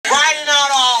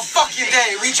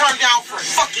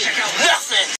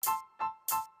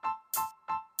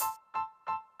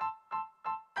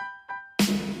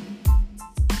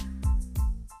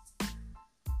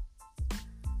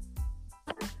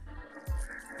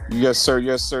Yes, sir.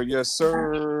 Yes, sir. Yes,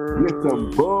 sir. Get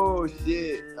some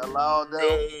bullshit. Allow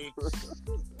them.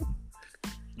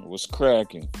 What's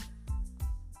cracking?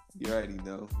 You already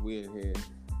know. We in here.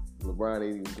 LeBron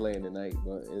ain't even playing tonight,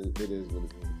 but it is what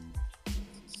it is.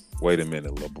 Wait a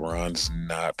minute. LeBron's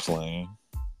not playing.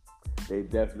 They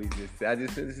definitely I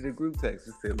just sent this to the group text.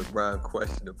 It said LeBron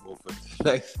questionable for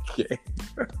tonight's game.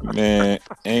 Man,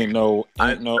 ain't no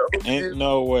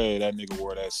way that nigga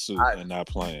wore that suit and not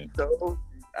playing.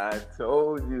 I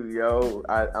told you, yo.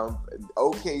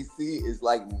 OKC is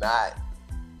like not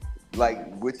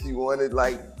like what you want to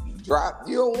like drop.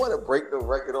 You don't want to break the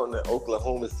record on the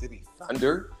Oklahoma City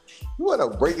Thunder. You want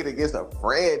to break it against a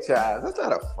franchise. That's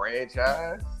not a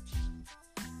franchise.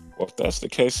 Well, if that's the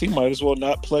case, he might as well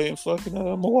not play in fucking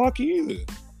Milwaukee either.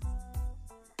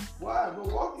 Why?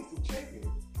 Milwaukee's some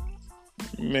chicken.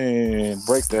 Man,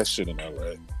 break that shit in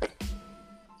LA.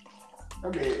 I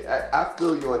mean, I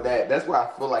feel you on that. That's why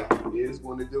I feel like he is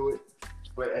going to do it.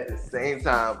 But at the same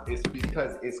time, it's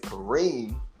because it's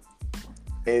Kareem.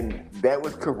 And that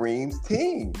was Kareem's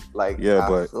team. Like, yeah,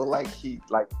 I feel like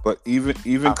But even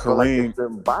Kareem, like it's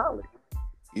symbolic.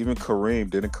 Even Kareem,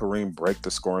 didn't Kareem break the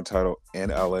scoring title in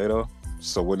LA though?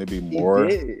 So wouldn't it be more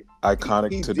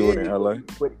iconic to do it in LA?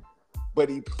 But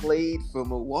he played for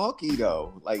Milwaukee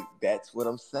though. Like that's what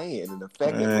I'm saying. And the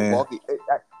fact that Milwaukee,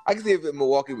 I can see if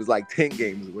Milwaukee was like 10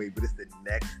 games away, but it's the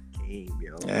next game,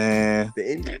 yo. The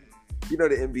NBA, the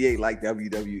NBA like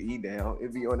WWE now.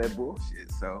 It be on that bullshit.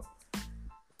 So.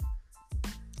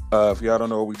 If y'all don't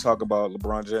know what we talk about,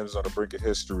 LeBron James on the brink of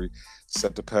history,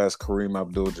 set to pass Kareem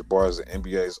Abdul-Jabbar as the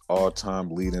NBA's all-time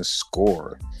leading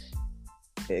scorer.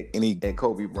 And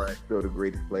Kobe Bryant still the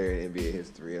greatest player in NBA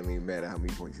history. It don't even matter how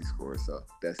many points he scores. So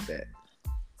that's that.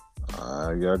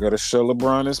 Y'all gotta show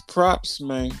LeBron his props,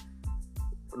 man.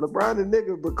 LeBron the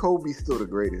nigga, but Kobe's still the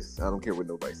greatest. I don't care what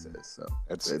nobody says. So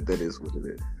that is what it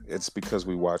is. It's because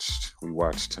we watched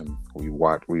him. We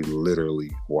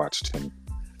literally watched him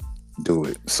do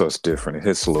it, so it's different. It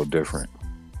hits a little different.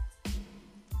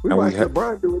 We watched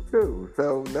LeBron do it too.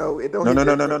 So no, it don't.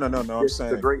 No. I'm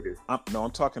saying the greatest.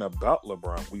 I'm talking about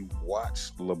LeBron. We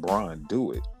watched LeBron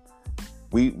do it.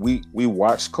 We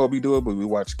watched Kobe do it, but we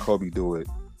watched Kobe do it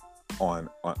on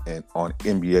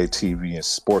NBA TV and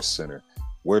Sports Center.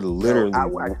 We're literally. I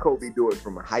watched Kobe do it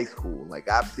from high school. Like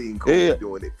I've seen Kobe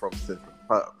doing it from Central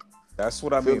Park. That's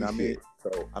what I mean.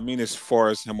 I mean, as far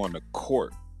as him on the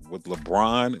court. With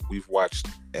LeBron, we've watched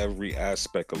every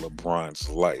aspect of LeBron's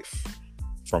life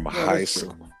from high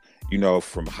school.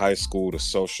 From high school to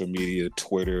social media,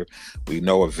 Twitter. We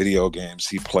know what video games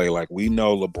he played. Like we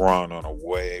know LeBron on a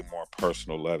way more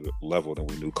personal level than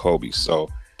we knew Kobe. So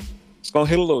it's gonna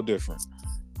hit a little different.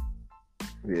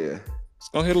 Yeah. It's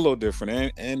gonna hit a little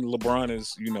different, and LeBron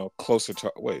is, closer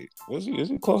to. Wait, is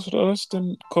he closer to us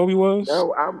than Kobe was?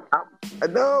 No,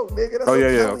 no, nigga.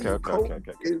 That's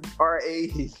Okay. Is our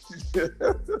age.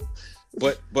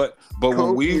 but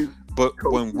when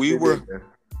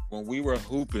we were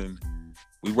hooping,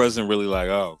 we wasn't really like,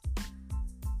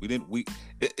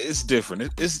 it's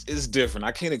different. It's different.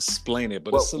 I can't explain it,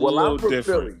 but it's a little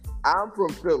different. I'm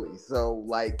from Philly, so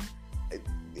like.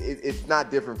 It's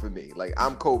not different for me. Like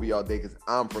I'm Kobe all day because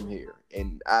I'm from here,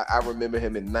 and I remember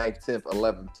him in 9th, 10th,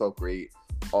 11th, 12th grade,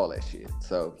 all that shit.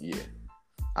 So yeah,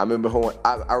 I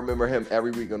remember him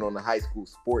every weekend on the high school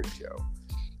sports show.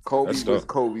 Kobe was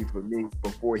Kobe for me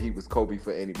before he was Kobe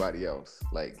for anybody else.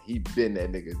 Like he been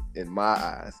that nigga in my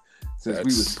eyes since we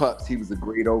was pups. He was a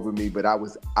grade over me, but I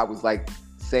was like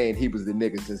saying he was the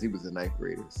nigga since he was a 9th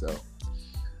grader. So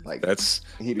like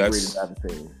he the greatest I've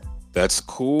seen. That's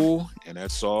cool, and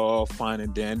that's all fine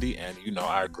and dandy, and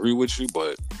I agree with you,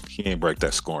 but he ain't break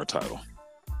that scoring title.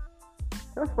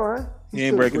 That's fine. He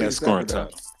ain't breaking that scoring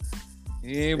title.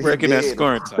 He ain't breaking that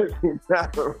scoring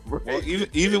title. Well,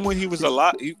 even when he was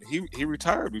alive, he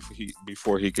retired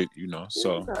before he could,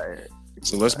 So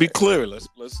let's be clear. Let's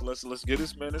get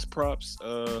this man his props.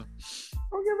 I'm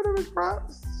giving him his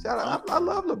props. Shout out. I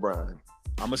love LeBron.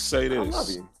 I'm gonna say this. I love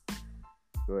you.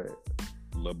 Go ahead.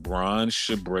 LeBron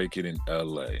should break it in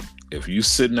LA. If you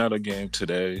sitting out a game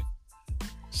today,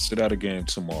 sit out a game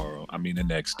tomorrow. I mean the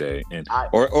next day, and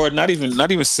or not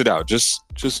even sit out. Just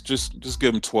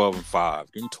give him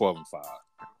 12-5. Give him 12-5.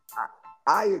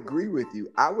 I agree with you.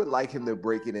 I would like him to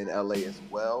break it in LA as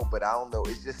well, but I don't know.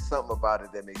 It's just something about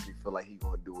it that makes me feel like he's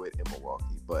gonna do it in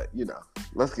Milwaukee. But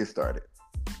let's get started.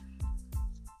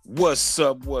 What's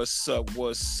up?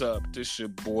 This your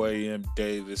boy M.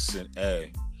 Davis, and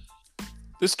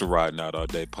this is the Riding Out All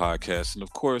Day podcast. And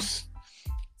of course,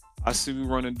 I see we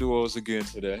running duos again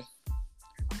today.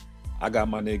 I got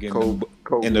my nigga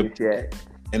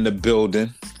in the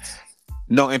building.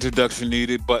 No introduction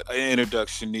needed, but an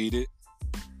introduction needed.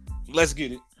 Let's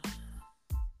get it.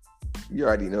 You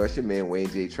already know it's your man Wayne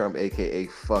J. Trump, aka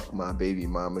fuck my baby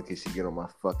mama, cause she get on my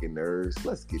fucking nerves.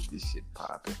 Let's get this shit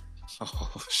popping.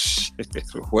 Oh shit!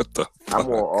 What the fuck? I'm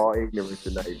on all ignorance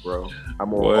tonight, bro.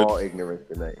 I'm on all ignorance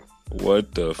tonight.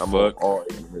 What the fuck? I'm on all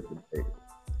ignorance tonight.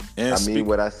 And I mean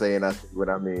what I say, and I say what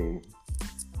I mean.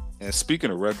 And speaking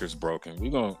of records broken,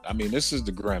 this is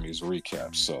the Grammys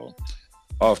recap. So,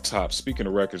 off top, speaking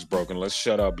of records broken, let's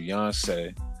shout out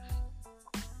Beyonce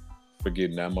for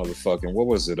getting that motherfucking, what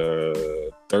was it,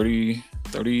 30,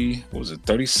 what was it,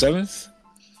 37th?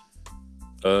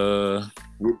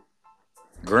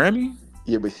 Grammy?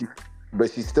 Yeah,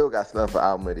 but she still got stuff for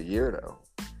album of the year, though.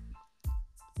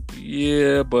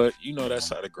 Yeah, but you know that's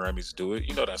how the Grammys do it.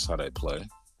 You know that's how they play.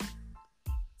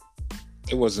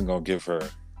 It wasn't going to give her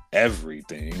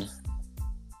everything.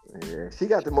 Yeah, she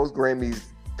got the most Grammys,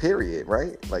 period,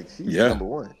 right? Like, she's number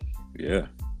one. Yeah.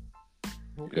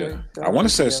 Okay. Yeah. I want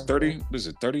to say it's 30, is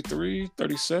it 33,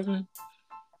 37?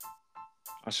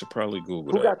 I should probably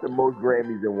Google that. Who got the most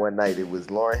Grammys in one night? It was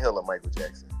Lauryn Hill or Michael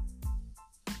Jackson?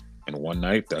 In one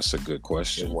night? That's a good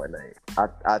question. In one night.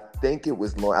 I think it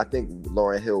was I think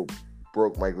Lauryn Hill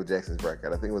broke Michael Jackson's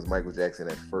record. I think it was Michael Jackson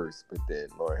at first, but then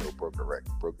Lauryn Hill broke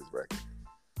his record.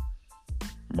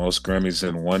 Most Grammys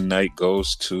in one night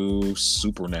goes to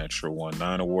Supernatural, won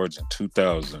 9 awards in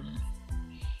 2000.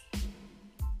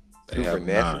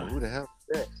 Supernatural? Who the hell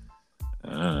is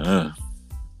that?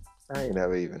 I ain't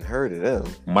never even heard of them.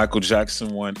 Michael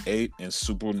Jackson won 8 and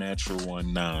Supernatural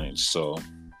won 9. So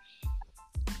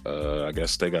I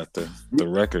guess they got the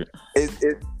record.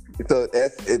 So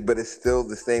that's it, but it's still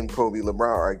the same Kobe LeBron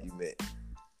argument.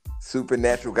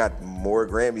 Supernatural got more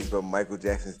Grammys, but Michael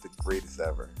Jackson's the greatest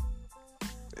ever.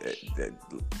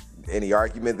 Any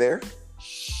argument there?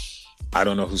 I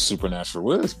don't know who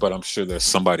Supernatural is, but I'm sure there's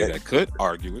somebody that could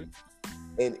argue it.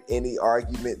 And any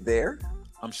argument there?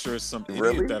 I'm sure it's some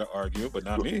idiot that'll argue it, but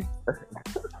not me.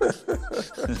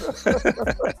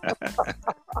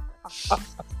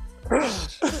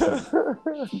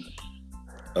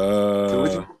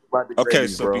 Okay,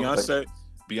 so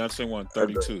Beyonce won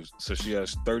 32, so she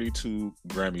has 32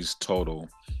 Grammys total,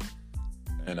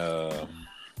 and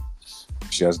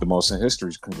she has the most in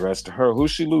history. Congrats to her. Who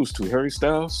she lose to? Harry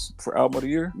Styles for album of the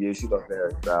year? Yeah, she lost to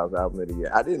Harry Styles album of the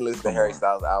year. I didn't listen to Harry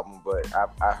Styles album, but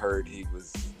I heard he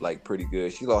was like pretty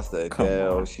good. She lost to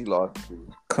Adele. She lost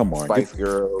to Spice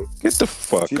Girls. Get the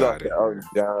fuck out of here. Elton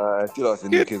John. She lost to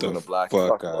New Kids on the Block.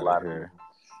 Fuck out of here.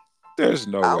 There's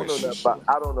no way.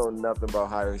 I don't know nothing about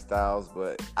Harry Styles,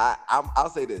 but I'll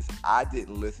say this: I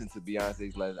didn't listen to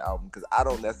Beyonce's last album because I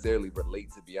don't necessarily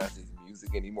relate to Beyonce's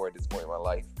music anymore at this point in my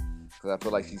life. Because I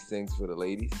feel like she sings for the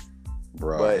ladies.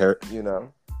 Bro, but,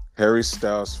 Harry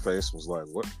Styles' face was like,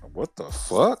 what the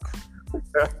fuck?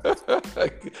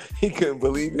 He couldn't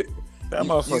believe it. That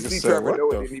motherfucker said, Trevor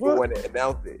Noah didn't even want to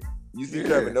announce it. You see,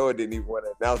 Trevor Noah didn't even want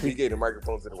to announce it. He gave the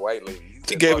microphone to the white lady.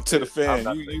 He gave it to the fan.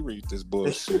 You read this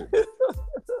bullshit.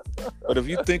 But if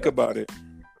you think about it,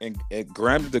 and the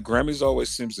Grammys always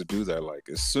seems to do that. Like,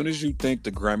 as soon as you think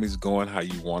the Grammys going how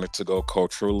you want it to go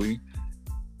culturally,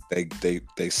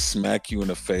 they smack you in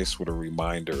the face with a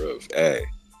reminder of, hey.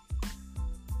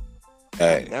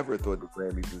 I never thought the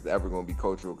Grammys was ever going to be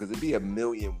cultural because it'd be 1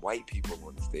 million white people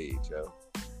on the stage, yo.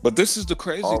 But this is the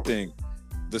crazy thing.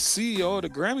 The CEO of the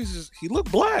Grammys he looked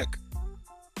black.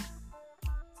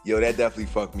 Yo, that definitely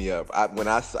fucked me up. When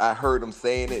I heard him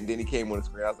saying it, and then he came on the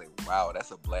screen, I was like, wow,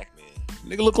 that's a black man.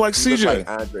 Nigga look like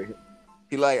CJ.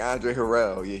 He like Andre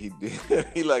Harrell. Yeah, he did.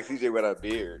 He like CJ with a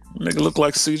beard. Nigga look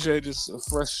like CJ, just a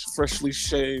freshly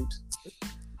shaved.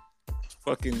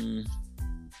 Fucking.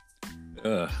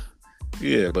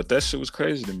 Yeah, but that shit was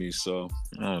crazy to me. So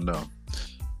I don't know.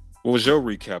 What was your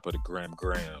recap of the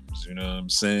Grams? You know what I'm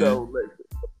saying?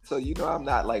 So I'm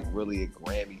not like really a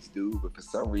Grammys dude, but for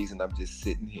some reason I'm just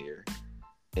sitting here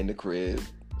in the crib.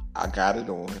 I got it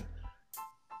on.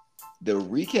 The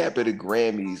recap of the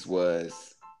Grammys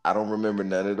was, I don't remember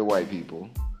none of the white people.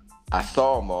 I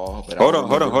saw them all, but hold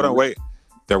on, wait.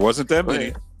 There wasn't that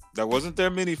many. There wasn't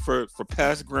that many for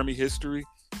past Grammy history.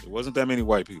 There wasn't that many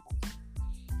white people.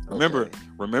 Remember the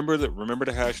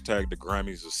hashtag. The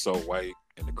Grammys is so white,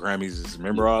 and the Grammys is.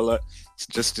 Remember all that.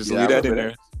 Just leave that in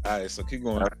there. All right, so keep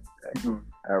going.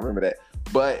 I remember that.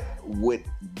 But what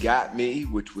got me,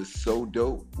 which was so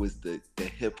dope, was the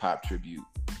hip hop tribute.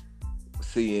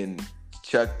 Seeing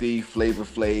Chuck D, Flavor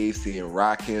Flav, seeing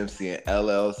Rakim, seeing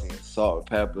LL, seeing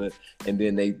Salt-N-Pepa, and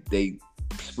then they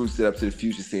spruced it up to the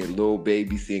future, seeing Lil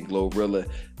Baby, seeing Glorilla.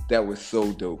 That was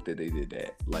so dope that they did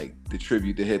that. Like the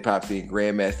tribute to hip hop, seeing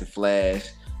Grandmaster Flash,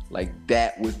 Like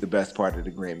that was the best part of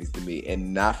the Grammys to me,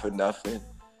 and not for nothing.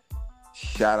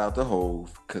 Shout out to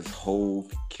Hove, because Hove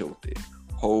killed it.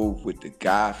 Hove with The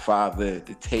Godfather,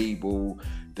 The Table,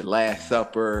 The Last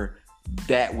Supper.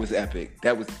 That was epic.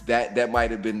 That might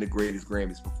have been the greatest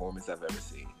Grammys performance I've ever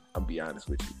seen. I'll be honest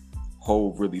with you.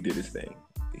 Hove really did his thing.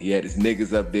 He had his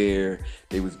niggas up there.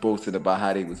 They was boasting about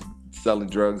how they was selling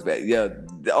drugs back. Yeah.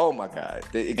 Oh my God.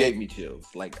 It gave me chills.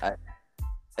 Like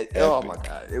oh my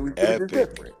God. It was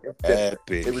different.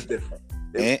 Epic. It was different.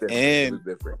 It was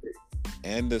different.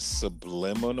 And the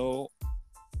subliminal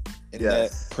in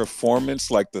that performance,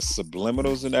 like the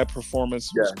subliminals in that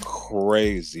performance was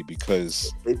crazy,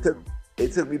 because it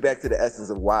took me back to the essence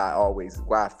of why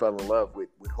I fell in love with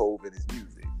Hove and his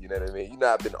music. You know what I mean? You know,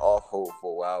 I've been off Hove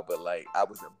for a while, but like I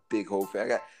was a big Hove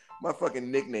fan. My fucking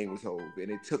nickname was Hove,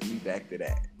 and it took me back to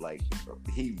that. Like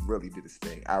he really did his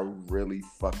thing. I really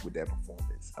fucked with that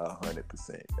performance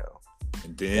 100%, yo.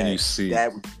 And then you see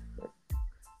that was.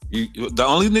 The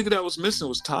only nigga that was missing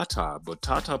was Tata, but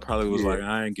Tata probably was like,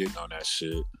 I ain't getting on that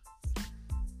shit.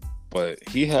 But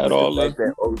he had all of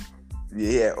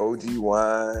that. OG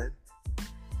Wine.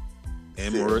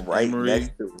 Emery.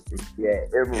 Next to it. Yeah,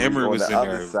 Emery was in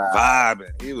there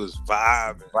vibing. He was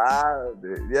vibing.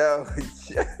 Yo.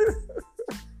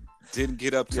 Didn't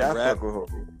get up to rap.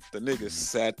 The nigga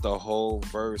sat the whole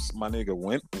verse. My nigga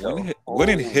went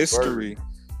in history.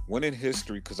 Went in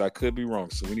history, because I could be wrong,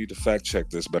 so we need to fact check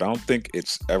this, but I don't think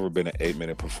it's ever been an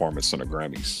 8-minute performance on the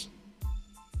Grammys.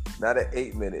 Not an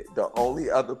 8-minute. The only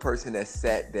other person that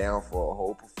sat down for a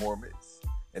whole performance,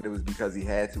 and it was because he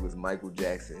had to, was Michael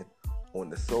Jackson on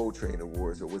the Soul Train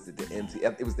Awards, or was it the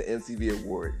MTV? It was the MTV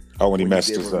Award. Oh, when he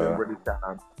messed his Remember the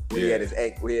time when he had his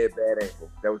ankle, he had bad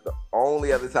ankle. That was the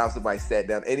only other time somebody sat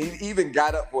down, and he even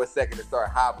got up for a second and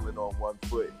started hobbling on one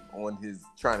foot on his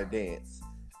trying to dance.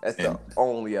 That's the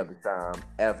only other time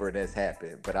ever that's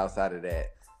happened. But outside of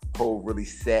that, Hov really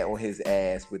sat on his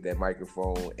ass with that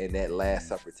microphone and that Last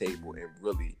Supper table and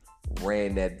really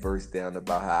ran that verse down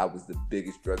about how I was the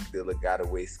biggest drug dealer, got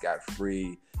away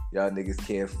scot-free. Y'all niggas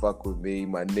can't fuck with me.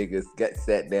 My niggas got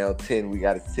sat down 10. We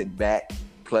got a 10 back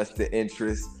plus the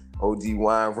interest. OG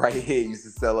Wine right here used to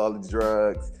sell all the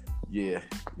drugs. Yeah.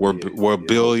 We're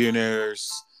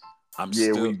billionaires.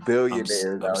 We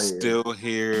billionaires. I'm still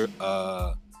here.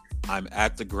 I'm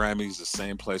at the Grammys, the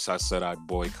same place I said I'd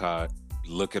boycott.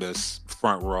 Look at us,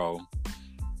 front row.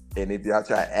 And if y'all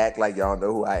try to act like y'all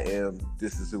know who I am,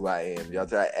 this is who I am. Y'all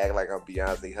try to act like I'm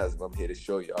Beyonce's husband, I'm here to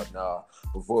show y'all. Nah,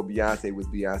 before Beyonce was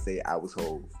Beyonce, I was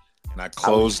Hov. And I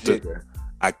closed the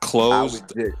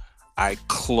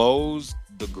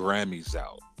Grammys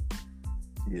out.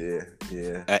 Yeah.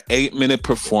 An 8-minute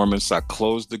performance, I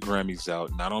closed the Grammys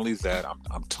out. Not only that,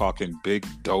 I'm talking big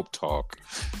dope talk.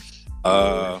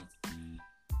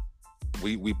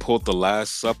 We pulled The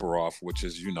Last Supper off, which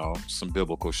is, some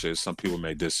biblical shit. Some people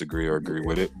may disagree or agree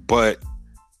with it, but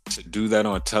to do that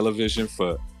on television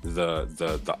for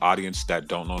the audience that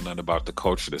don't know nothing about the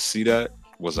culture to see that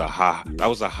was a ha. That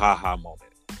was a ha moment.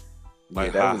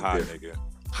 Like nigga,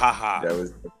 ha. That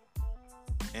was.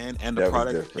 And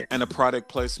the product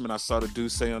placement. I saw the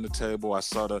Duce on the table. I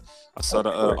saw the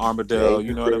Armadale.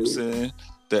 You know what I'm saying?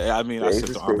 I said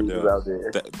the Armadale.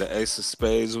 The Ace of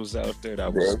Spades was out there. The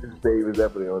Ace of Spades was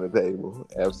definitely on the table.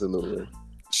 Absolutely.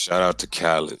 Shout out to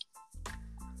Khaled.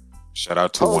 Shout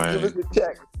out to Wayne. Give us a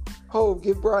check.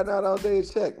 Give Brian out all day a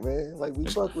check, man. Like, we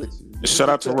fuck with you. Shout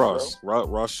out to Ross.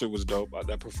 Ross shit was dope.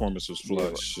 That performance was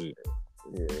flush. Shit.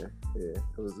 Yeah, it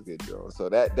was a good job. So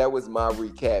that was my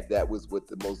recap. That was what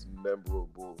the most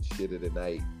memorable shit of the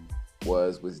night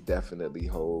was definitely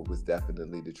Hov, was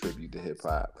definitely the tribute to hip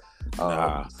hop.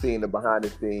 Seeing the behind the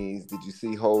scenes, did you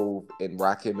see Hov and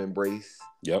Rakim embrace?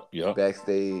 Yep.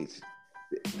 Backstage,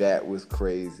 that was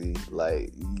crazy.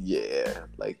 Like, yeah,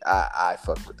 like I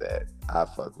fuck with that. I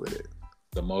fuck with it.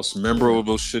 The most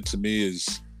memorable shit to me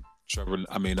is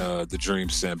the Dream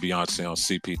sent Beyonce on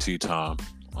CPT time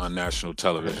on national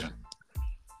television.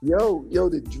 Yo,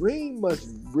 the Dream must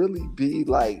really be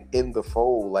like in the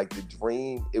fold. Like the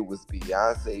Dream, it was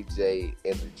Beyonce, Jay,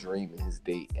 and the Dream and his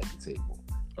date at the table.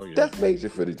 Oh yeah, that's major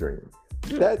for the Dream.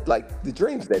 Yeah. That like the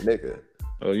Dream's that nigga.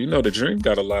 Oh, the Dream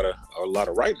got a lot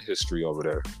of writing history over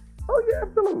there. Oh yeah,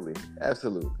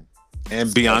 absolutely. And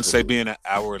Beyonce being an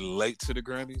hour late to the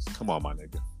Grammys. Come on, my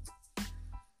nigga.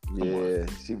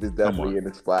 She was definitely in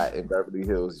the spot in Beverly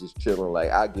Hills, just chilling.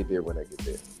 Like, I'll get there when I get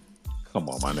there. Come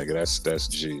on, my nigga. That's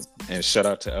G. And shout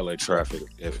out to LA Traffic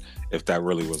if that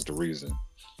really was the reason.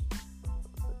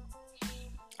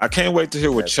 I can't wait to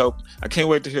hear what Choke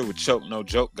No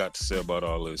Joke got to say about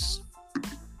all this.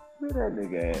 Where that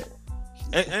nigga at?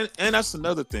 And that's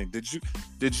another thing.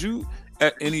 Did you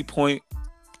at any point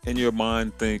in your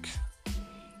mind think,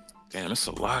 damn, it's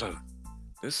a lot of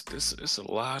it's a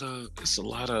lot of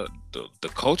the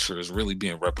culture is really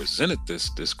being represented this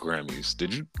Grammys.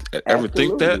 Did you ever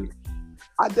think that?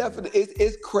 I definitely,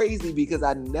 it's crazy because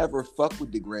I never fuck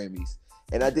with the Grammys,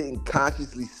 and I didn't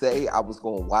consciously say I was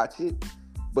gonna watch it,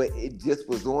 but it just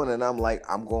was on, and I'm like,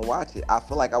 I'm gonna watch it. I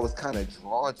feel like I was kind of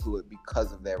drawn to it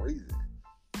because of that reason.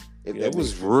 It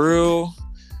was real.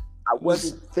 I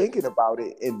wasn't thinking about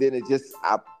it, and then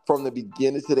from the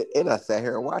beginning to the end, I sat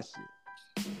here and watched it.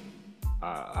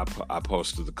 I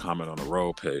posted the comment on the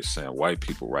Road page saying white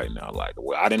people right now like,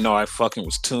 well, I didn't know I fucking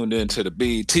was tuned into the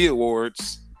BET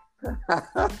Awards. I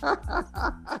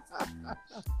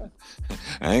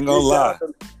ain't gonna lie.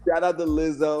 Shout out to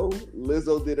Lizzo.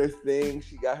 Lizzo did her thing.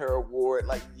 She got her award.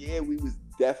 Like, yeah, we was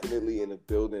definitely in the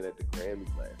building at the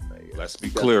Grammys last night. Let's be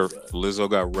clear. Lizzo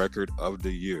got record of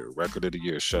the year.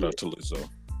 Shout out to Lizzo.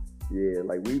 Yeah,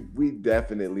 like we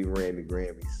definitely ran the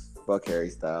Grammys. Fuck Harry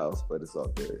Styles, but it's all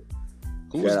good.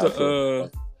 Who was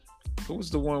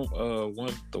the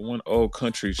one old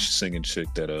country singing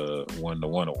chick that won the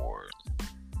one award?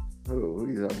 Who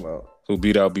you talking about? Who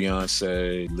beat out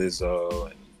Beyonce,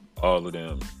 Lizzo, and all of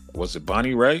them? Was it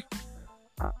Bonnie Raitt?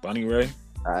 Bonnie Raitt?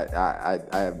 I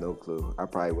have no clue. I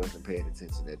probably wasn't paying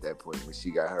attention at that point when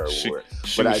she got her award.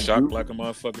 She was shocked like a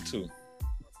motherfucker too.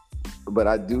 But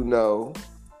I do know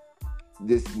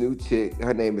this new chick.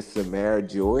 Her name is Samara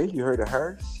Joy. You heard of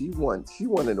her? She won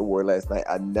an award last night.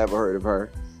 I never heard of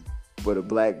her, but a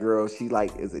black girl. She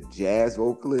like is a jazz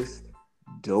vocalist.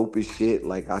 Dope as shit.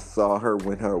 Like, I saw her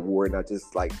win her award, and I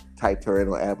just like typed her in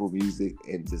on Apple Music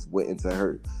and just went into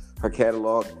her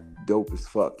catalog. Dope as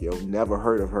fuck, yo. Never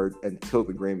heard of her until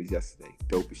the Grammys yesterday.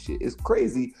 Dope as shit. It's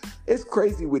crazy. It's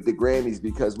crazy with the Grammys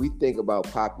because we think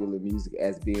about popular music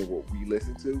as being what we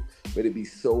listen to, but it'd be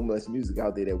so much music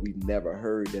out there that we've never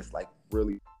heard that's like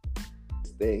really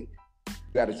this thing. You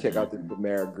gotta check out the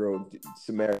Samara girl.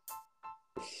 Samara,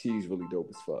 she's really dope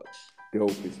as fuck.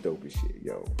 Dope as shit,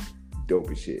 yo.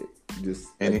 Dope as shit. Just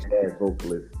a jazz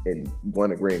vocalist and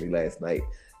won a Grammy last night.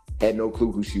 Had no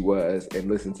clue who she was and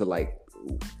listened to like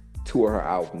 2 of her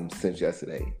albums since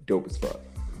yesterday. Dope as fuck.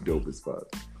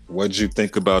 What'd you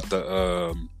think about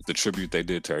the tribute they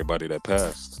did to everybody that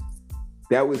passed?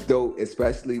 That was dope,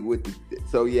 especially with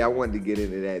so yeah, I wanted to get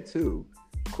into that too.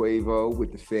 Quavo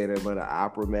with the Phantom of the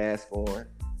Opera mask on,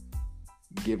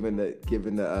 giving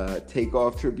the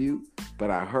Takeoff tribute. But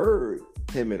I heard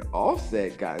him and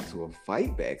Offset got into a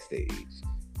fight backstage,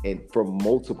 and from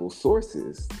multiple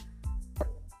sources.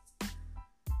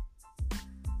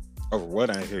 Over what?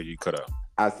 I didn't hear you cut out.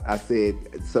 I said,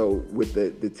 so with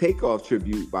the Takeoff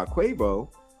tribute by Quavo,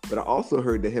 but I also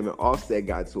heard that him and Offset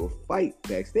got into a fight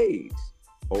backstage.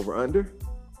 Over under?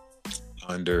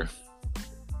 Under.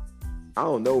 I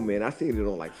don't know, man. I seen it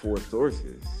on like 4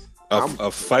 sources. A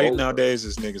fight nowadays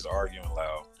is niggas arguing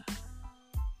loud.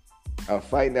 A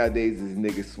fight nowadays is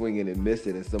niggas swinging and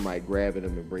missing and somebody grabbing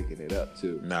them and breaking it up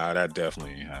too. Nah, that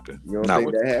definitely ain't happened. You don't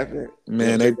think that happened?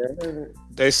 Man,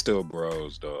 they still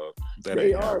bros, dog.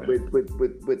 They are,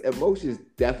 but emotions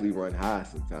definitely run high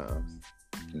sometimes.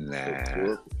 Nah.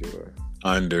 For sure.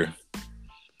 Under.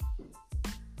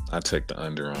 I take the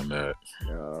under on that.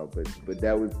 No, but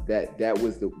that was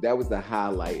the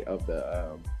highlight of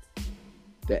the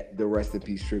the Rest in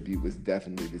Peace tribute was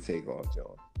definitely the Takeoff,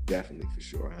 John. Definitely, for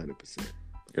sure, 100%.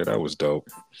 Yeah, that was dope.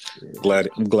 Yeah.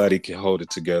 I'm glad he can hold it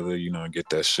together, and get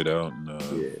that shit out and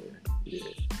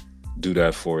do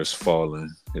that for his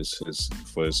fallen,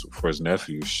 for his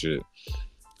nephew shit.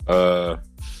 The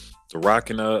Rock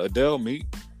and Adele meet.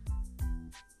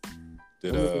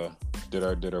 Did her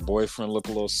boyfriend look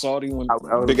a little salty when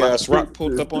big ass Rock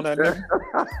pulled up on that nigga?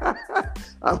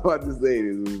 I'm about to say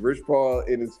this was Rich Paul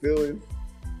in his feelings.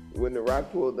 When the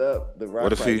Rock pulled up, the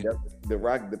Rock probably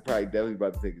definitely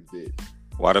about to take his bitch.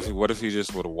 What if he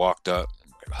just would have walked up,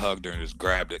 hugged her, and just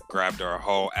grabbed her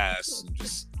whole ass, and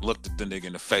just looked at the nigga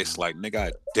in the face like, nigga,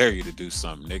 I dare you to do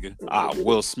something, nigga. I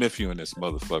Will Smith you in this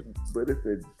motherfucker. But if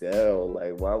Adele,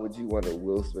 like, why would you want to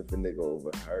Will Smith a nigga over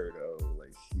her though?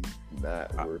 Like, she's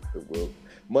not worth the Will.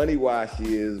 Money wise,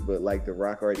 she is, but like the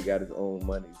Rock already got his own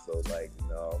money, so like,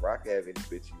 no, Rock can have any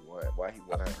bitch you want. Why he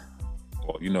want her?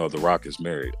 Well, the Rock is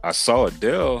married. I saw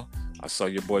Adele. I saw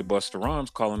your boy Busta Rhymes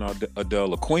calling out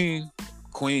Adele a queen.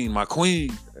 Queen, my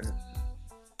queen.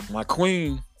 My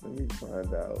queen. Let me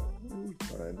find out.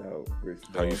 Rich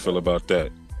Paul. How you feel about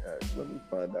that? Let me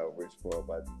find out Rich Paul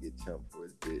about to get chumped for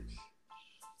his bitch.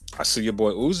 I see your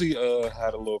boy Uzi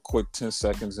had a little quick 10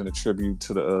 seconds in a tribute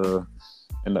to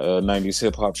And the 90s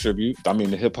hip hop tribute. I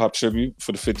mean, the hip hop tribute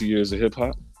for the 50 years of hip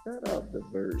hop. Shout out to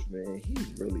Verge, man.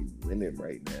 He's really winning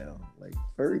right now. Like,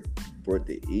 Verge brought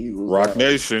the Eagles Rock out.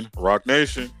 Nation. Rock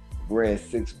Nation. Wearing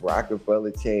 6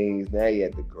 Rockefeller chains. Now he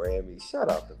had the Grammy. Shout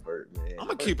out to Verge, man. I'm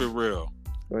going to keep it real.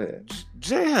 Go ahead.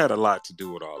 Jay had a lot to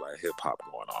do with all that hip hop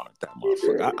going on at that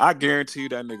motherfucker. I guarantee you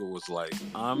that nigga was like,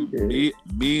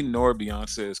 me nor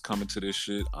Beyonce is coming to this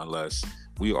shit unless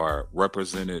we are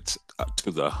represented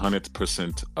to the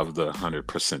 100% of the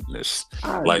 100%ness.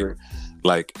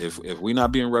 Like if we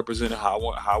not being represented how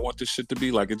I want this shit to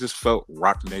be, like it just felt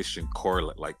Rock Nation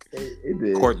correlate, like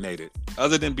it coordinated.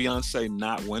 Other than Beyonce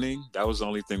not winning, that was the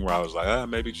only thing where I was like,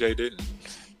 maybe Jay didn't,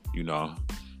 you know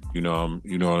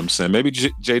what I'm saying? Maybe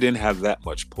Jay didn't have that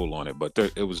much pull on it, but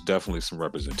it was definitely some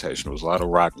representation. There was a lot of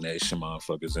Rock Nation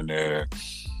motherfuckers in there.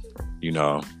 You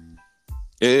know,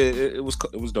 it was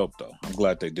dope though. I'm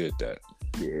glad they did that.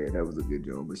 Yeah, that was a good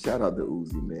job. But shout out to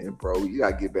Uzi, man, bro. You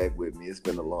gotta get back with me. It's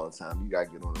been a long time. You gotta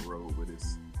get on the road with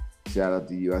us. Shout out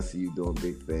to you. I see you doing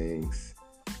big things.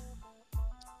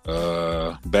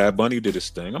 Bad Bunny did his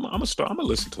thing. I'm gonna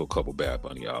listen to a couple Bad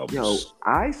Bunny albums. Yo,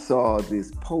 I saw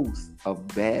this post of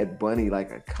Bad Bunny,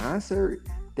 like a concert.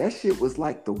 That shit was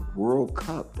like the World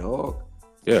Cup, dog.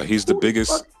 Yeah, he's the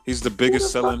biggest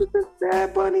selling. Fuck is this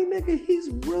Bad Bunny nigga? He's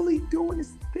really doing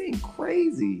this thing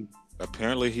crazy.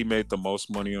 Apparently, he made the most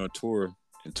money on tour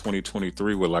in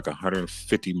 2023 with like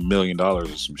 $150 million or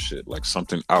some shit, like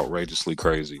something outrageously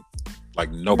crazy.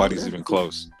 Like nobody's even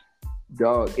close.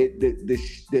 Dog,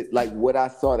 like what I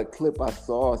saw, the clip I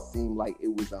saw seemed like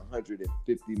it was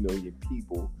 150 million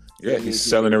people. Yeah, he's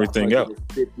selling everything out.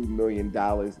 $50 million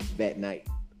that night.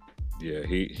 Yeah,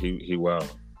 he wow.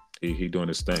 He doing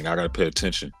his thing. I gotta pay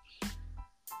attention.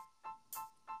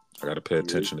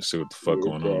 To see what the fuck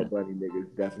going on. Bad Bunny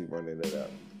niggas definitely running it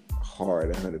up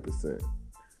hard, 100%.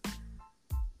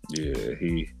 Yeah,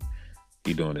 he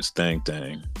doing his thing.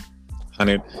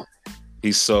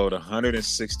 He sold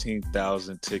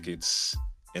 116,000 tickets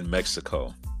in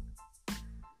Mexico.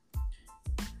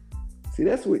 See,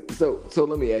 that's what. So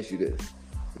let me ask you this: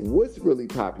 what's really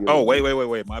popular? Oh, wait,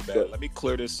 my bad. Let me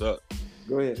clear this up.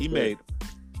 Go ahead.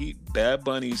 Bad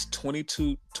Bunny's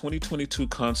 2022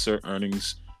 concert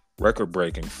earnings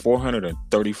record-breaking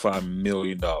 $435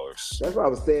 million. That's what I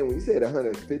was saying when you said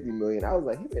 150 million. I was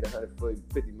like, he made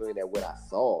 150 million at what I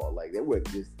saw. Like that was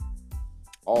just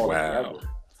all wow. together.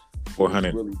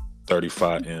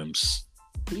 435 M's.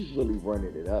 He's really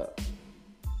running it up.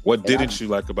 What didn't you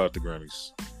like about the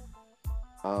Grammys?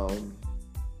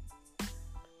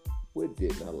 What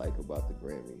didn't I like about the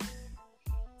Grammys?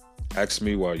 Ask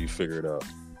me while you figure it out.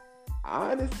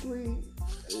 Honestly,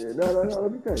 no,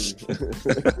 let me tell you.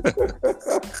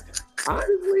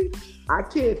 Honestly, I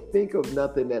can't think of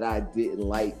nothing that I didn't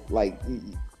like. Like,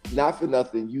 not for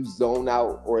nothing, you zone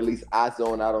out, or at least I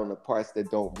zone out on the parts that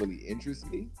don't really interest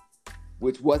me,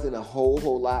 which wasn't a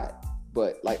whole lot.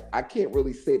 But like, I can't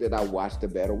really say that I watched a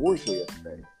Battle War show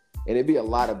yesterday. And it'd be a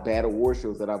lot of Battle War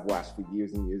shows that I've watched for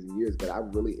years and years and years, but I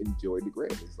really enjoyed the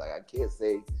Grammys. Like,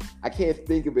 I can't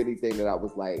think of anything that I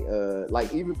was like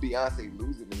even Beyonce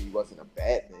losing to me wasn't a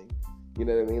bad thing. You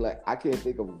know what I mean? Like, I can't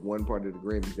think of one part of the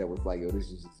Grammys that was like, yo, this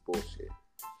is just bullshit.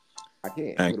 I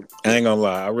can't. I ain't gonna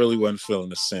lie. I really wasn't feeling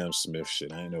the Sam Smith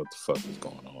shit. I didn't know what the fuck was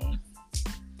going on.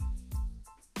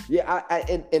 Yeah,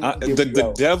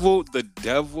 the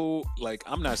devil, like,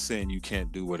 I'm not saying you can't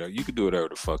do whatever. You can do whatever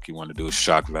the fuck you want to do. It's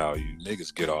shock value.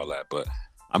 Niggas get all that. But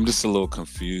I'm just a little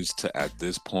confused at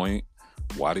this point,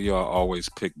 why do y'all always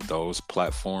pick those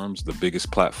platforms, the biggest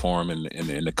platform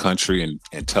in the country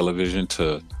and television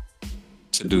to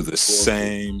do the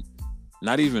same,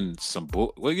 not even some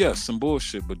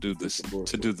bullshit, but do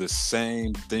the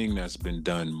same thing that's been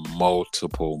done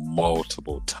multiple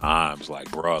times. Like,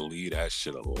 bro, leave that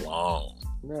shit alone.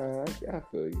 Nah, I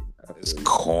feel you. It's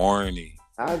corny.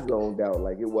 I zoned out.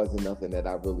 Like, it wasn't nothing that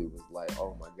I really was like,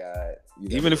 oh my God.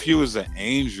 Even if you was an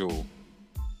angel,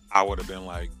 I would have been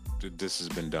like, this has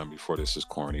been done before. This is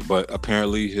corny. But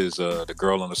apparently his the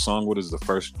girl on the song, what is the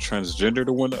first transgender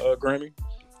to win the Grammy?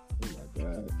 Oh my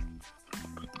God.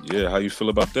 Yeah, how you feel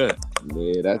about that?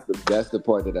 Yeah, that's the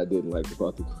part that I didn't like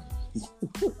about the Grammys.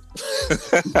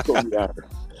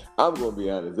 I'm gonna be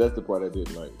honest. That's the part I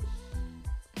didn't like.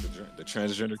 The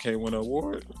transgender can't win an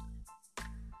award?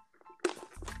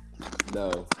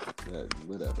 No,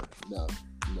 whatever. No,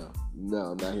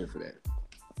 I'm not here for that.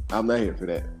 I'm not here for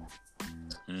that.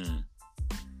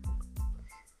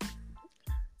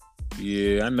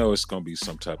 Yeah, I know it's gonna be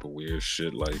some type of weird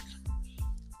shit. Like,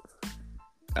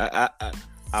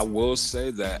 I will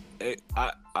say that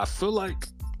I feel like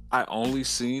I only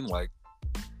seen like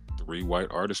 3 white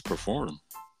artists perform.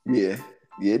 Yeah,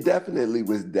 yeah, it definitely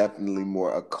was definitely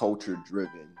more a culture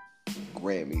driven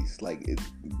Grammys. Like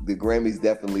the Grammys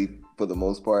definitely, for the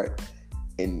most part,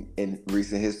 in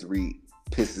recent history,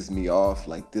 pisses me off.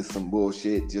 Like this some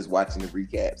bullshit. Just watching the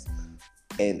recaps,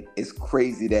 and it's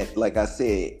crazy that, like I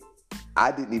said,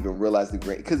 I didn't even realize the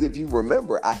Grammy. Because if you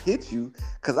remember, I hit you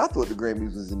because I thought the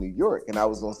Grammys was in New York, and I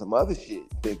was on some other shit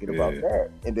thinking about that,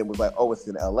 and then was like, oh, it's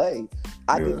in LA.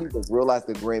 I didn't even realize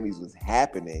the Grammys was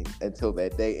happening until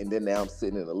that day, and then now I'm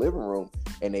sitting in the living room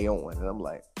and they on, and I'm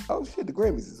like, oh shit, the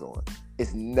Grammys is on.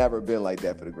 It's never been like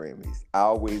that for the Grammys. I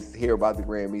always hear about the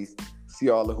Grammys, see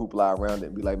all the hoopla around it,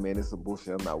 and be like, man, this is some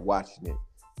bullshit. I'm not watching it.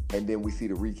 And then we see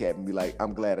the recap and be like,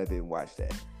 I'm glad I didn't watch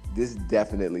that. This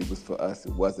definitely was for us.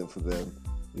 It wasn't for them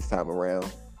this time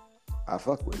around. I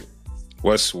fuck with it.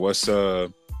 What's one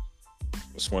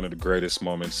of the greatest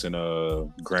moments in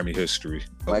Grammy history?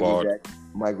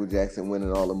 Michael Jackson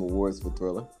winning all them awards for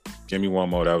Thriller. Give me one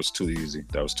more. That was too easy.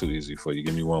 That was too easy for you.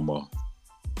 Give me one more.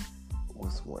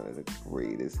 What's one of the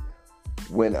greatest?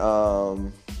 When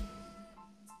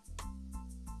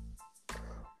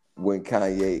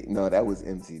Kanye, no, that was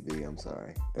MTV. I'm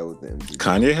sorry, that was the MTV.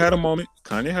 Kanye had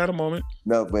a moment.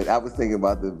 No, but I was thinking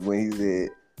about when he said,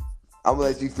 "I'm gonna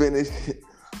let you finish."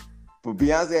 But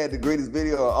Beyonce had the greatest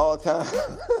video of all time.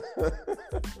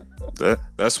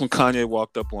 That's when Kanye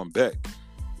walked up on Beck.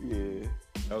 Yeah,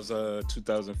 that was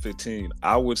 2015.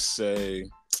 I would say,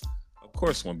 of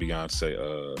course, when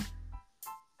Beyonce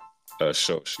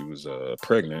showed she was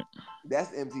pregnant.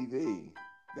 That's MTV.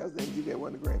 That was the MTV that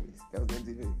won the Grammys. That was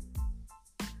MTV.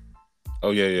 Oh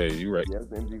yeah, you're right. Yeah,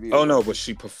 that was MTV. Oh no, but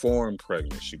she performed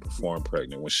pregnant.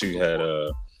 When she had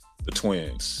the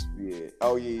twins. Yeah.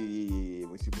 Oh yeah.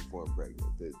 When she performed pregnant,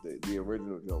 the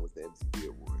original joint was the MTV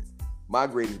Awards. My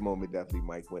greatest moment definitely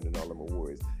Mike winning all them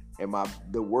awards, and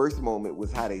the worst moment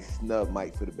was how they snubbed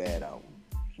Mike for the Bad album.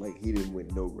 Like he didn't win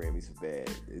no Grammys for Bad.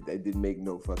 That didn't make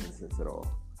no fucking sense at all.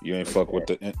 You ain't fuck with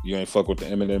the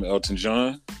Eminem Elton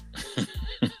John.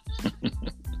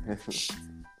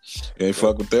 You ain't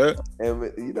fuck with that. And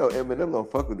Eminem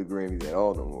don't fuck with the Grammys at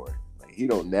all no more. Like he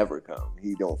don't never come.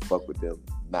 He don't fuck with them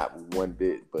not one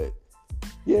bit. But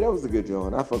yeah, that was a good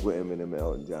joint. I fuck with Eminem and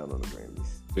Elton John on the Grammys.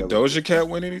 Did Doja Cat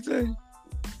win anything?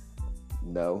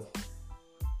 No.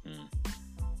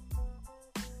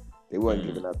 They wasn't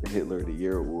giving out the Hitler of the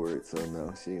Year award, so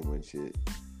no, she didn't win shit.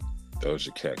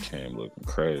 Doja Cat came looking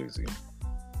crazy.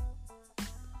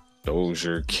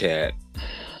 Doja Cat.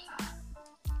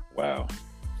 Wow.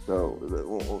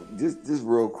 So just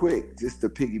real quick, just to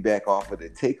piggyback off of the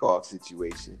Takeoff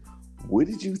situation, what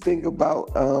did you think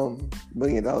about $1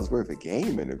 Million Worth of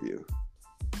Game interview?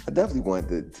 I definitely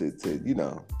wanted to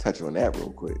touch on that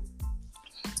real quick.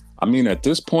 I mean, at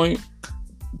this point,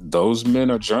 those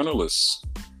men are journalists.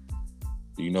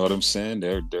 You know what I'm saying?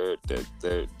 They're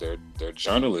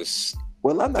journalists.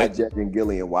 Well, I'm not judging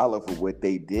Gillian Wallow for what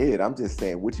they did. I'm just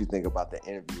saying what you think about the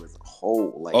interview as a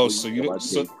whole. Like,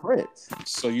 Prince.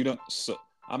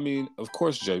 I mean, of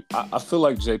course, I feel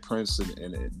like Jay Prince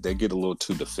and they get a little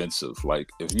too defensive. Like,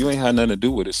 if you ain't had nothing to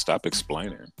do with it, stop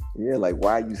explaining. Yeah, like,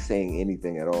 why are you saying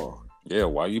anything at all? Yeah,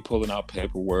 why are you pulling out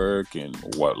paperwork and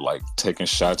taking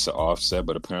shots at Offset?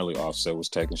 But apparently Offset was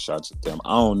taking shots at them.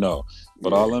 I don't know.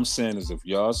 But all I'm saying is if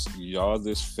y'all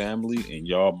this family and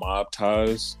y'all mob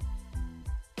ties,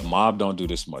 the mob don't do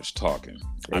this much talking.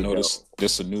 I know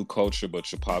this a new culture,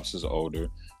 but your pops is older.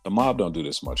 The mob don't do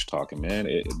this much talking, man.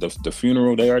 The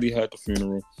funeral, they already had the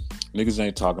funeral. Niggas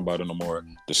ain't talking about it no more.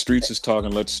 The streets is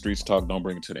talking. Let the streets talk. Don't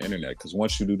bring it to the internet. Because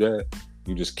once you do that,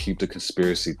 you just keep the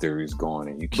conspiracy theories going,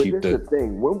 and you keep the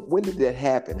thing. When did that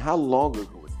happen? How long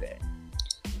ago was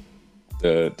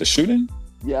that? The shooting?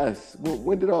 Yes.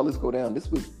 When did all this go down? This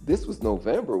was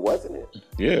November, wasn't it?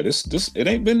 Yeah. This it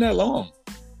ain't been that long.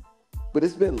 But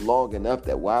it's been long enough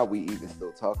that why are we even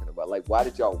still talking about? Like, why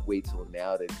did y'all wait till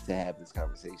now to have this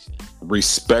conversation?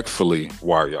 Respectfully,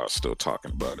 why are y'all still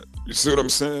talking about it? You see what I'm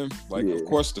saying? Like, Of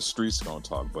course the streets gonna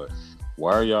talk, but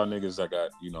why are y'all niggas that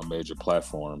got, major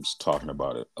platforms talking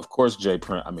about it? Of course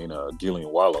Gillian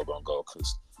Wallow gonna go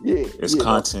because it's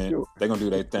content. Sure. They gonna do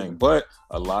their thing. But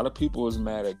a lot of people is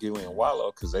mad at Gillian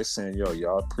Wallow because they saying,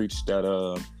 y'all preach that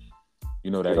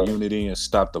that unity and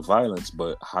stop the violence,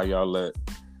 but how y'all let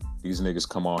these niggas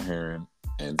come on here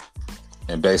and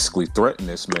basically threaten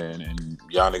this man, and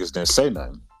y'all niggas didn't say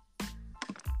nothing.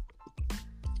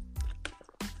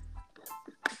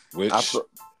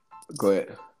 Go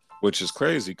ahead. Which is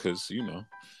crazy because,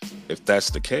 if that's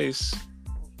the case,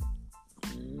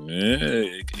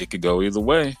 it could go either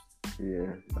way.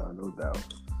 Yeah, no doubt.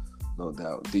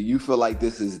 Do you feel like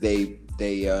this is they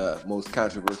most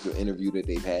controversial interview that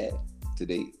they've had to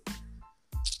date?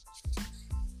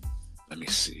 me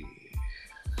see.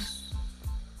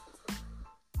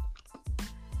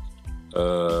 They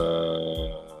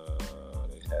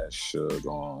had Suge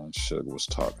on. Suge was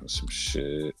talking some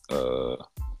shit.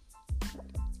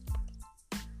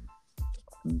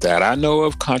 That I know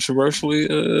of controversially,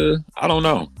 I don't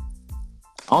know.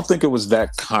 I don't think it was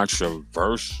that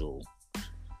controversial.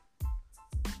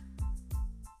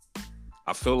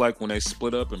 I feel like when they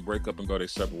split up and break up and go their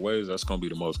separate ways, that's gonna be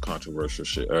the most controversial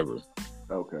shit ever.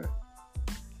 Okay.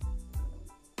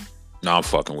 No, I'm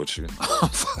fucking with you. I'm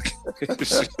fucking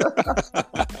with you.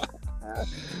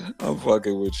 I'm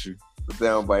fucking with you.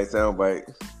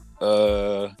 Soundbite.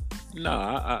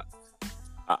 Nah,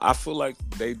 I feel like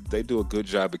they do a good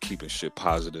job of keeping shit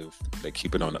positive. They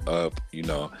keep it on the up, you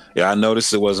know. Yeah, I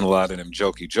noticed it wasn't a lot of them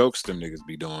jokey jokes them niggas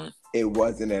be doing. It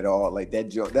wasn't at all like that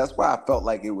joke. That's why I felt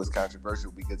like it was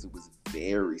controversial, because it was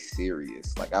very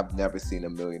serious. Like, I've never seen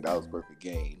 $1 million worth of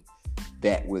game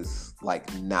that was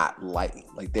like not light.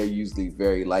 Like, they're usually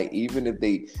very light. Even if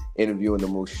they interviewing the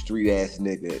most street ass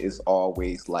nigga, it's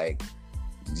always like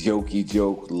jokey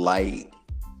joke, light,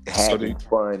 having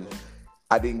fun.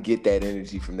 I didn't get that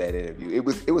energy from that interview. It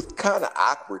was kind of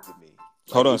awkward to me.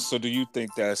 Hold on. So do you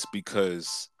think that's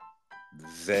because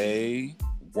they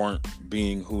weren't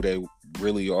being who they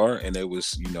really are, and they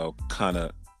was, you know, kind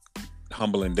of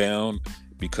humbling down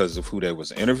because of who they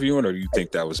was interviewing, or do you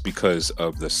think that was because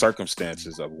of the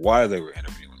circumstances of why they were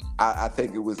interviewing them? I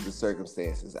think it was the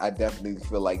circumstances. I definitely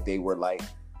feel like they were like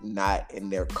not in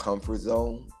their comfort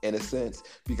zone in a sense,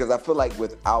 because I feel like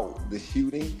without the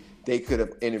shooting, they could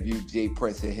have interviewed Jay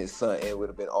Prince and his son and it would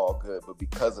have been all good. But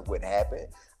because of what happened,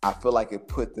 I feel like it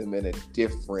put them in a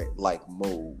different like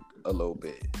mode a little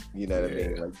bit. You know what I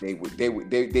mean? Like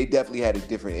they definitely had a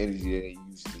different energy than they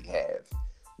usually have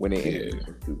when they interview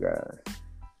those two guys.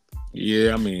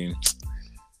 Yeah, I mean,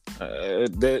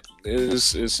 that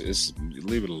is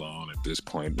leave it alone at this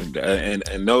point.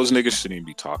 And those niggas shouldn't even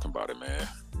be talking about it, man.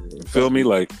 You feel me?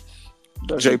 Like,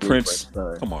 Jay Prince,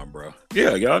 come on, bro.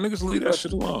 Yeah, y'all niggas leave that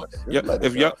shit alone. Yeah,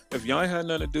 if y'all ain't had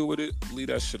nothing to do with it, leave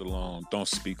that shit alone. Don't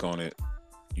speak on it.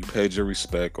 You paid your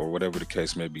respect or whatever the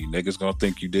case may be. Niggas gonna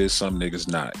think you did something, niggas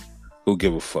not. Who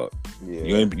give a fuck? Yeah.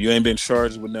 You ain't been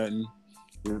charged with nothing.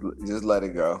 Just let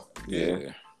it go.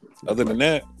 Yeah. Other than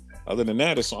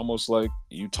that, it's almost like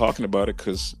you talking about it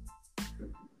because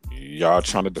y'all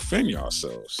trying to defend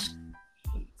yourselves.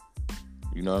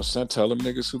 You know what I'm saying? Tell them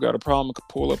niggas who got a problem could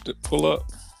pull up.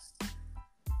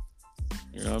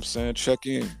 You know what I'm saying? Check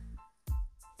in.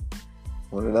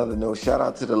 On another note, shout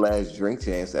out to the last Drink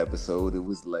Champs episode. It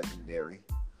was legendary.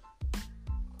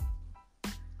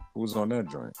 Who was on that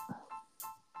joint?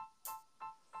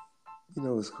 You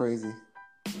know, it's crazy.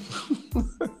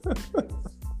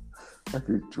 I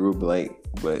just drew a blank,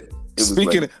 but it was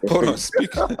hold on.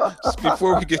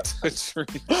 Before we get to the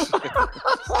drink,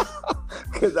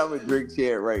 because I'm a drink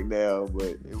champ right now.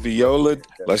 But Viola,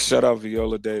 let's shout out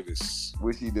Viola Davis.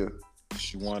 What she do?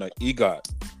 She won an EGOT.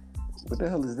 What the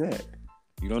hell is that?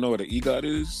 You don't know what an EGOT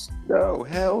is? No,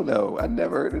 hell no. I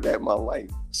never heard of that in my life.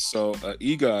 So an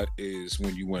EGOT is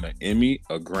when you win an Emmy,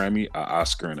 a Grammy, an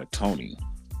Oscar, and a Tony.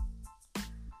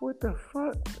 What the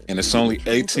fuck? And it's only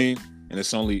 18. And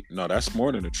it's only that's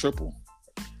more than a triple.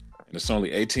 And it's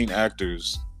only 18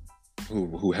 actors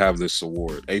who have this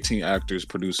award. 18 actors,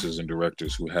 producers, and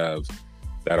directors who have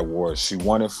that award. She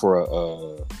won it for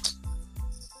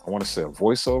I want to say a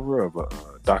voiceover of a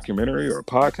documentary or a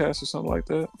podcast or something like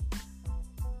that.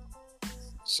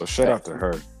 So shout out to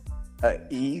her.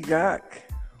 EGOT?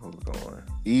 Hold on.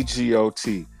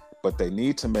 EGOT. But they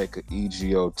need to make an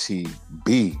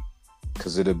EGOT-B.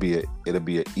 Because it'll be a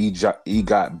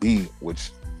EGOT B,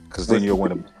 which because then you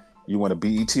win a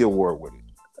BET award with it.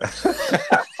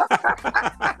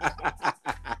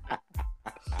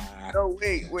 No,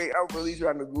 wait, I'm really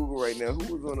trying to Google right now.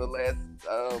 Who was on the last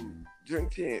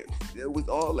Drink Champs? It was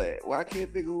all that. Well, I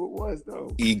can't think of who it was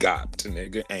though. EGOT,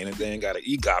 nigga. They ain't got an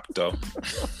EGOT though.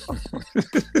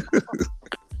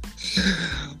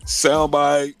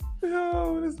 Soundbite.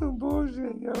 Yo, this some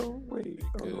bullshit, yo. Wait.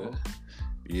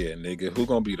 Yeah, nigga, who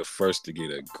gonna be the first to get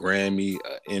a Grammy,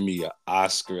 a Emmy, a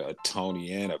Oscar, a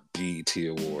Tony, and a BET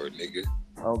award, nigga?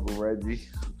 Uncle Reggie.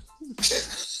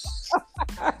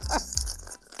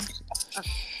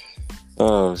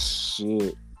 Oh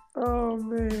shit. Oh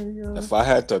man, yo. If I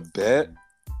had to bet,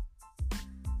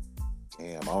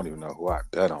 damn, I don't even know who I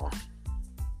bet on.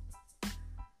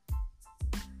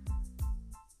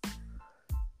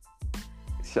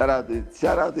 Shout out to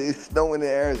it's snowing in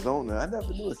Arizona. I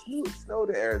never knew it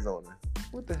snowed in Arizona.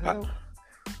 What the hell?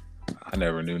 I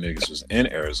never knew niggas was in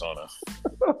Arizona.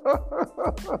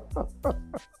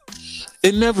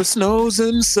 It never snows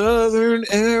in southern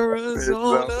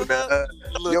Arizona.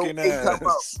 Looking at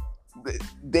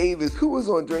Davis, who was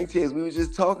on Drink Champs? We were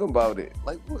just talking about it.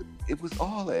 Like, what? It was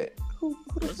all that. Who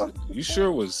the fuck? You sure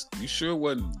it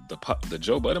wasn't the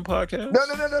Joe Budden podcast?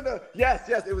 No. Yes.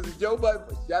 It was a Joe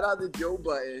Budden. Shout out to Joe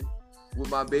Budden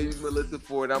with my baby Melissa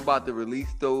Ford. I'm about to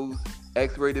release those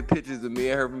X-rated pictures of me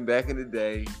and her from back in the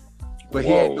day. But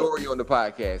he had Nori on the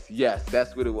podcast. Yes,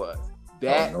 that's what it was.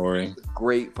 That was a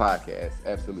great podcast.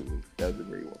 Absolutely. That was a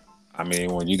great one. I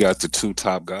mean, when you got the two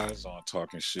top guys on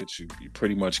talking shit, you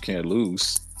pretty much can't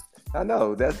lose. I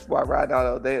know. That's why Ride Out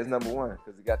All Day is number one,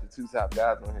 because he got the two top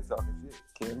guys on here talking shit.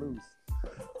 Can't lose.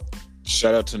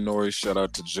 Shout out to Nori. Shout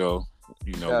out to Joe.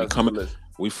 You know,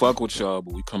 we fuck with y'all,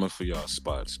 but we coming for y'all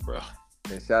spots, bro.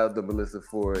 And shout out to Melissa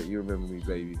Ford. You remember me,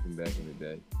 baby, from back in the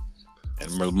day.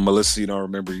 And Melissa, you don't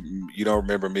remember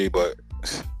me, but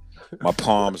my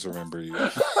palms remember you.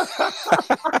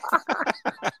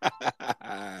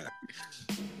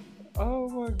 Oh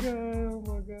my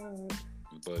god.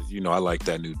 But you know, I like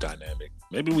that new dynamic.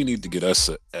 Maybe we need to get us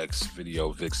an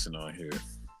ex-video vixen on here.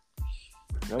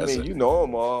 You know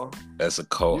them all. As a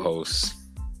co-host.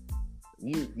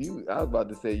 You I was about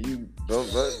to say you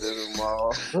don't run to them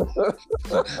all.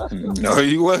 No,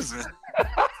 you wasn't.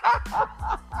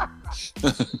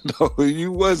 No,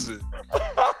 you wasn't.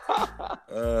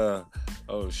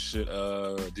 Oh shit.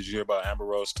 Did you hear about Amber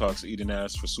Rose talks eating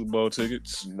ass for Super Bowl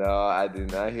tickets? No, I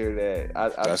did not hear that.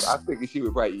 I figured she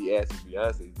would probably eat ass for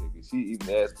Beyonce tickets. She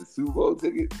eating ass for Super Bowl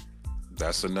tickets?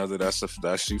 That's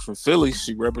she from Philly.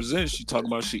 She represents. She talking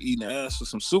about she eating ass for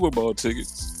some Super Bowl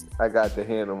tickets. I got the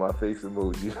hand on my face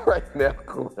emoji right now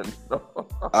going on.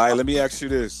 All right, let me ask you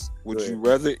this. Would you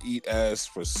rather eat ass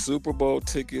for Super Bowl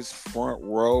tickets front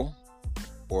row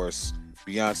or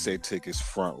Beyonce tickets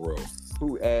front row?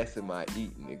 Who ass am I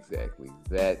eating exactly?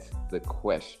 That's the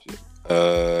question.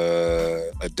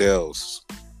 Adele's.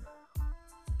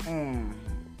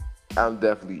 I'm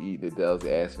definitely eating Adele's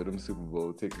ass for them Super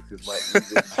Bowl tickets. It might be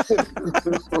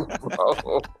Super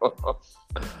Bowl.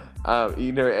 I'm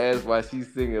eating her ass while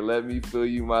she's singing "Let Me Feel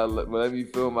My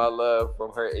Love"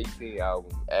 from her 18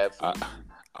 album. Absolutely.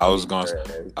 I was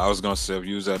gonna say if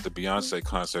you was at the Beyonce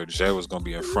concert, Jay was gonna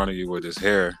be in front of you with his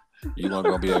hair. You weren't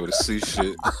gonna be able to see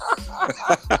shit.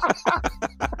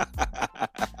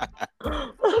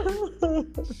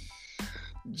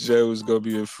 Jay was gonna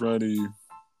be in front of you.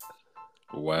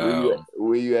 Wow.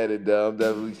 Where you at it, I'm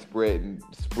definitely spreading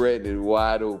it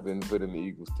wide open for them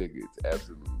Eagles tickets.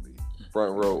 Absolutely.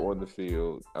 Front row on the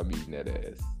field. I'm eating that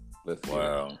ass. Let's see.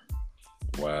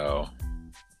 Wow.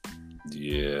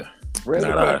 Yeah.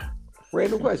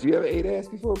 Random question. You ever ate ass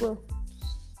before, bro?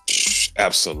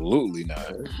 Absolutely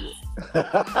not.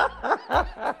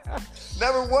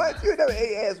 Never once? You never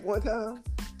ate ass one time?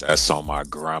 That's on my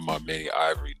grandma, Minnie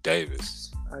Ivory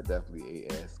Davis. I definitely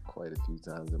ate ass quite a few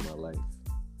times in my life.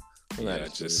 I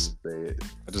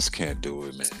just can't do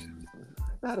it, man.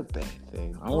 Not a bad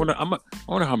thing. I wonder how much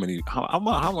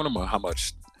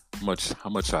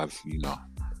I've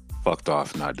fucked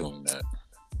off not doing that.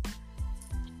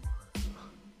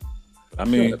 I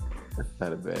mean, that's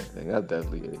not a bad thing. I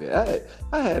definitely ate it.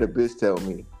 I had a bitch tell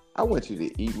me, "I want you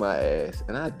to eat my ass,"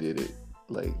 and I did it.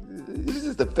 Like, it's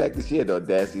just the fact that she had the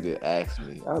audacity to ask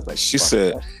me. I was like, she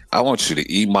said, that. "I want you to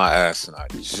eat my ass," and I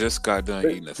just got done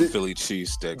eating a Philly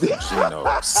cheesesteak from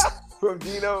Geno's. From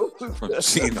Geno's? From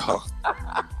Geno.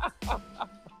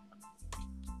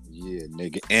 Yeah,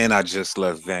 nigga. And I just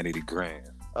left Vanity Grand.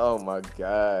 Oh my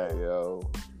God, yo.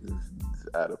 This is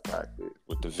out of pocket.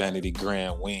 With the Vanity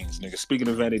Grand wings, nigga. Speaking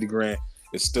of Vanity Grand,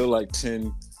 it's still like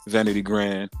 10 Vanity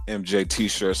Grand MJ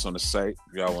t-shirts on the site.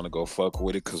 If y'all want to go fuck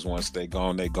with it, because once they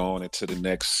going into the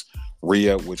next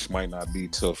re-up, which might not be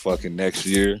till fucking next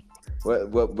year.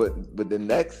 But the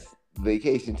next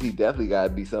vacation tee definitely got to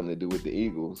be something to do with the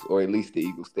Eagles, or at least the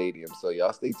Eagles Stadium. So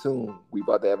y'all stay tuned. We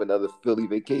about to have another Philly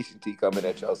vacation tee coming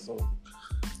at y'all soon.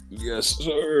 Yes,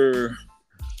 sir.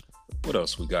 What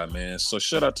else we got, man? So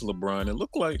shout out to LeBron. It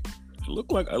looked like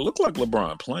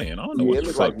LeBron playing. I don't know. It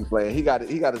looked like he's playing. He got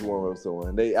his warm ups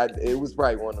on. It was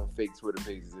probably one of them fake Twitter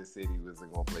pages that said he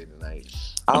wasn't gonna play tonight.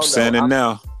 I'm saying it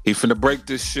now. He finna break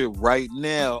this shit right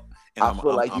now. I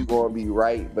feel like you're gonna be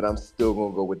right, but I'm still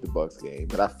gonna go with the Bucks game.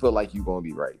 But I feel like you're gonna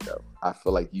be right though. I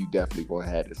feel like you definitely gonna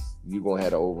have this. You gonna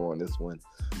have the over on this one.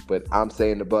 But I'm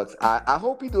saying the Bucks. I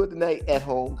hope he do it tonight at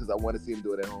home because I want to see him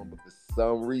do it at home. But for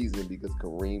some reason, because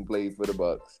Kareem played for the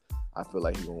Bucks, I feel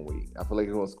like he's gonna wait. I feel like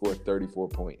he's gonna score 34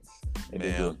 points and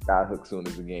then do a sky hook soon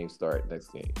as the game starts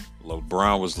next game.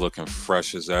 LeBron was looking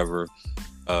fresh as ever.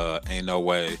 Ain't no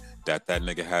way that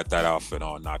nigga had that outfit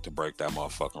on not to break that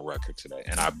motherfucking record today.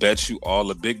 And I bet you all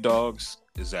the big dogs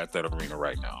is at that arena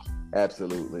right now.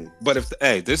 Absolutely. But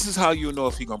this is how you know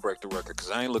if he gonna break the record, because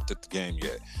I ain't looked at the game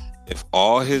yet. If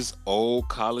all his old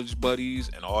college buddies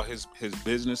and all his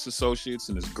business associates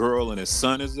and his girl and his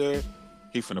son is there,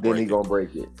 he finna break it. Then he gonna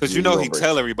break it. Because you know he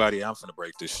tell everybody, I'm finna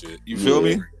break this shit. You feel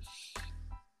me?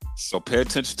 So pay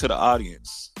attention to the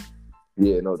audience.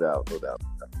 Yeah, no doubt.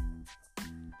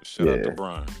 Shout out to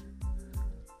Brian.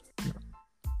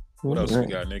 What else we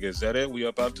got, nigga? Is that it? We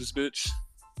up out this bitch?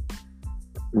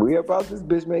 We about this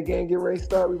bitch, man. Get ready to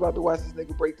start. We about to watch this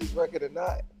nigga break this record or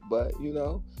not. But, you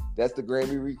know, that's the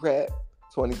Grammy recap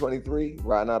 2023.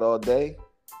 Riding out all day.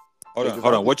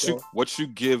 Hold on. What you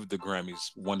give the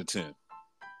Grammys 1 to 10?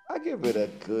 I give it a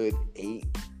good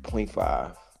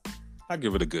 8.5. I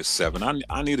give it a good 7.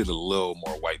 I needed a little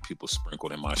more white people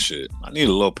sprinkled in my shit. I need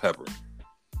a little pepper.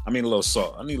 I mean a little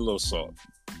salt. I need a little salt.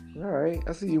 All right.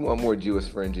 I see you want more Jewish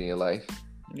fringe in your life.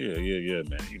 Yeah,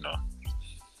 man. You know.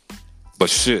 But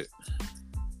shit.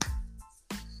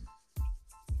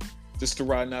 This is the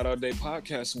Riding Out All Day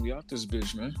podcast, and we out this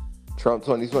bitch, man. Trump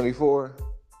 2024.